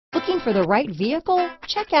Looking for the right vehicle?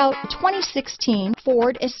 Check out 2016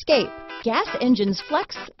 Ford Escape. Gas engines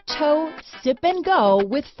flex, tow, sip and go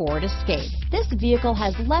with Ford Escape. This vehicle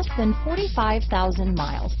has less than 45,000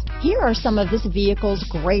 miles. Here are some of this vehicle's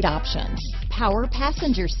great options: power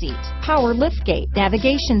passenger seat, power liftgate,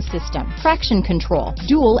 navigation system, traction control,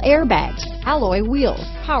 dual airbags, alloy wheels,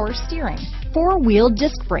 power steering, four-wheel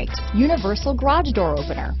disc brakes, universal garage door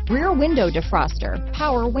opener, rear window defroster,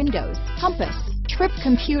 power windows, compass, trip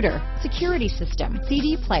computer, security system,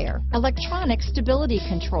 CD player, electronic stability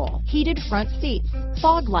control, heated front seats,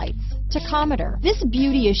 fog lights, tachometer. This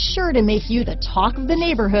beauty is sure to make you the talk of the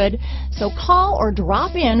neighborhood, so call or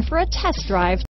drop in for a test drive